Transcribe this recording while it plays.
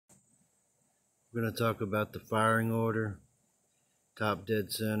We're going to talk about the firing order, top dead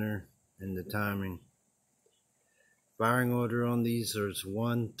center, and the timing. Firing order on these is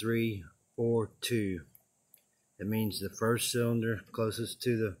 1, 3, 4, 2. That means the first cylinder closest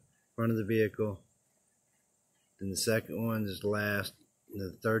to the front of the vehicle, then the second one is last, and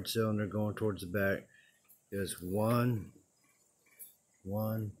the third cylinder going towards the back is 1,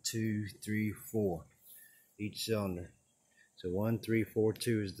 2, 3, 4, each cylinder. So 1, 3, 4,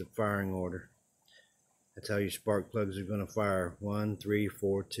 2 is the firing order. That's how your spark plugs are going to fire. 1, 3,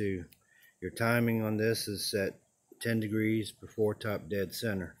 4, 2. Your timing on this is set 10 degrees before top dead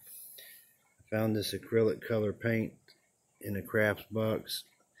center. I found this acrylic color paint in a crafts box,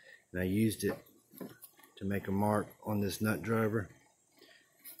 and I used it to make a mark on this nut driver.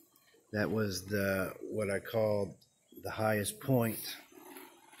 That was what I called the highest point.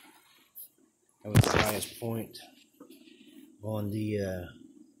 That was the highest point on the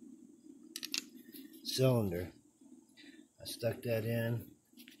cylinder. I stuck that in.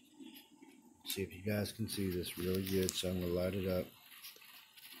 See if you guys can see this really good, so I'm going to light it up.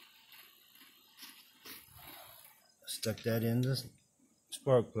 I stuck that in the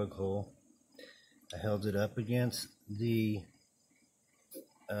spark plug hole. I held it up against the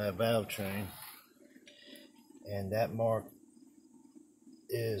valve train, and that mark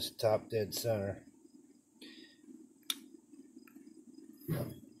is top dead center.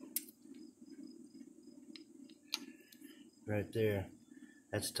 Right there,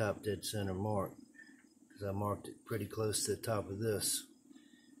 that's top dead center mark, because I marked it pretty close to the top of this.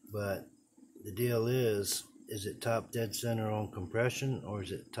 But the deal is it top dead center on compression, or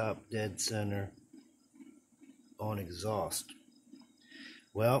is it top dead center on exhaust?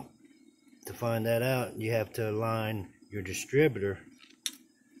 Well, to find that out, you have to align your distributor.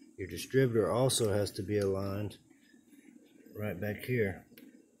 Your distributor also has to be aligned right back here.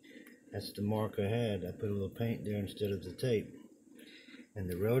 That's the mark I had. I put a little paint there instead of the tape. And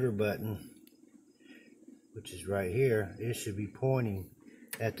the rotor button, which is right here, it should be pointing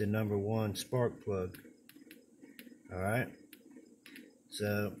at the number 1 spark plug. Alright?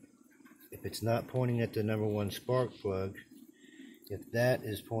 So, if it's not pointing at the number 1 spark plug, if that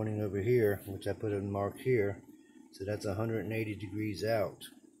is pointing over here, which I put a mark here, so that's 180 degrees out.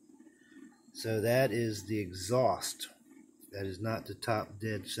 So that is the exhaust. That is not the top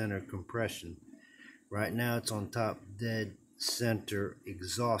dead center compression. Right now it's on top dead center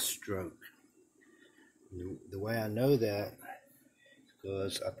exhaust stroke. The way I know that is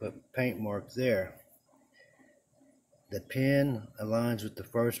because I put paint mark there. The pin aligns with the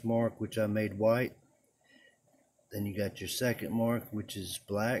first mark, which I made white. Then you got your second mark, which is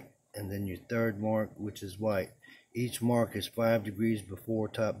black, and then your third mark, which is white. Each mark is 5 degrees before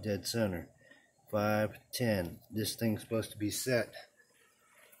top dead center. 5, 10. This thing's supposed to be set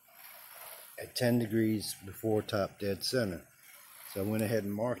at 10 degrees before top dead center. So I went ahead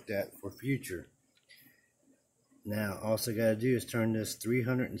and marked that for future. Now, all I gotta do is turn this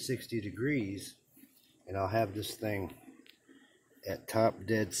 360 degrees, and I'll have this thing at top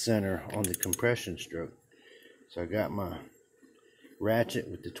dead center on the compression stroke. So I got my ratchet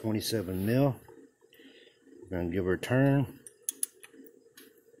with the 27 mil. We're gonna give her a turn.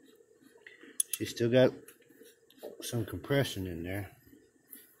 She's still got some compression in there.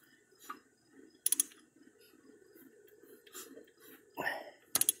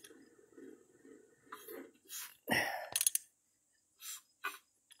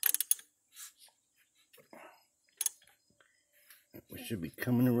 We should be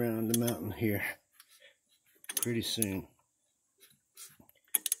coming around the mountain here pretty soon.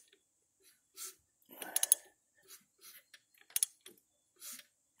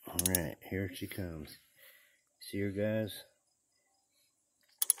 Alright, here she comes. See her, guys?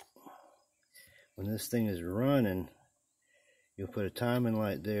 When this thing is running, you'll put a timing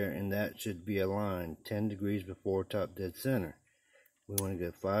light there, and that should be aligned 10 degrees before top dead center. We want to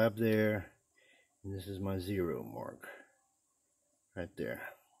go 5 there, and this is my 0 mark right there.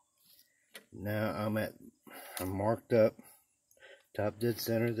 Now I'm marked up top dead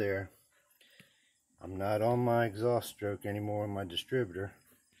center there. I'm not on my exhaust stroke anymore in my distributor,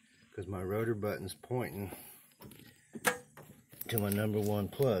 because my rotor button's pointing to my number 1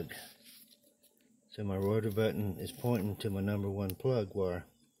 plug. So my rotor button is pointing to my number 1 plug wire.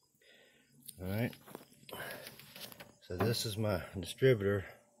 Alright. So this is my distributor,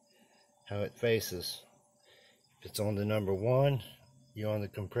 how it faces. If it's on the number 1, you're on the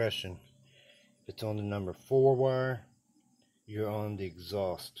compression. If it's on the number 4 wire, you're on the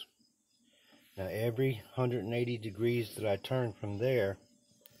exhaust. Now every 180 degrees that I turn from there,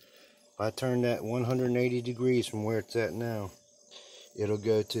 if I turn that 180 degrees from where it's at now, it'll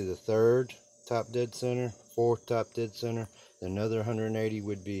go to the 3rd top dead center, 4th top dead center, then another 180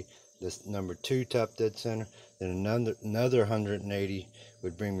 would be this number 2 top dead center, then another 180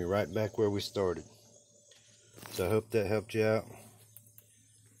 would bring me right back where we started. So I hope that helped you out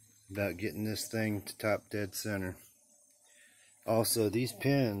about getting this thing to top dead center. Also, these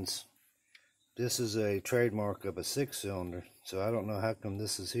pins, this is a trademark of a 6-cylinder, so I don't know how come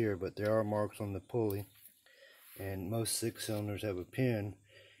this is here, but there are marks on the pulley, and most 6-cylinders have a pin,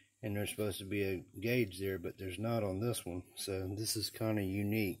 and there's supposed to be a gauge there, but there's not on this one. So this is kind of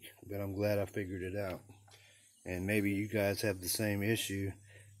unique, but I'm glad I figured it out. And maybe you guys have the same issue,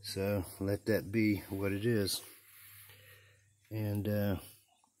 so let that be what it is. And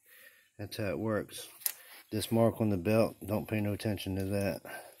that's how it works. This mark on the belt, don't pay no attention to that.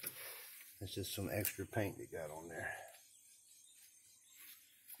 It's just some extra paint that got on there.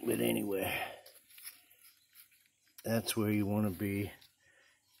 But anyway, that's where you want to be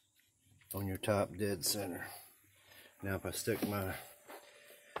on your top dead center. Now if I stick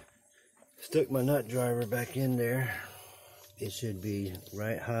my nut driver back in there, it should be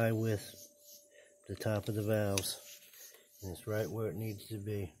right high with the top of the valves. And it's right where it needs to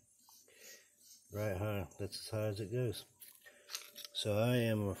be. Right high. That's as high as it goes. So I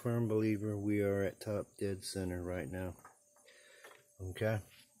am a firm believer we are at top dead center right now. Okay?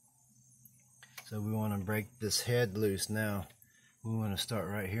 So we want to break this head loose now. We want to start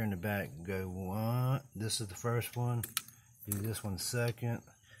right here in the back. Go 1. This is the first one. Do this one second.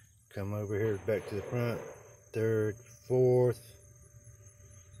 Come over here back to the front. 3rd, 4th.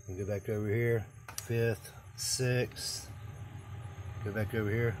 And go back over here. 5th, 6th. Go back over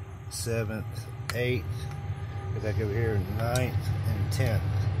here. 7th, 8th. Go back over here. 9th and 10th.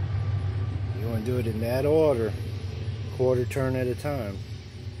 You want to do it in that order. Quarter turn at a time.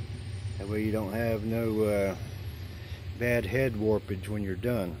 That way you don't have no bad head warpage when you're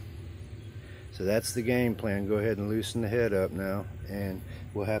done. So that's the game plan. Go ahead and loosen the head up now, and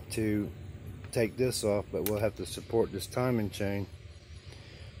we'll have to take this off, but we'll have to support this timing chain.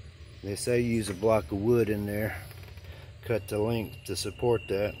 They say use a block of wood in there, cut the length to support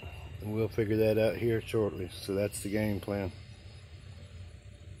that, and we'll figure that out here shortly. So that's the game plan.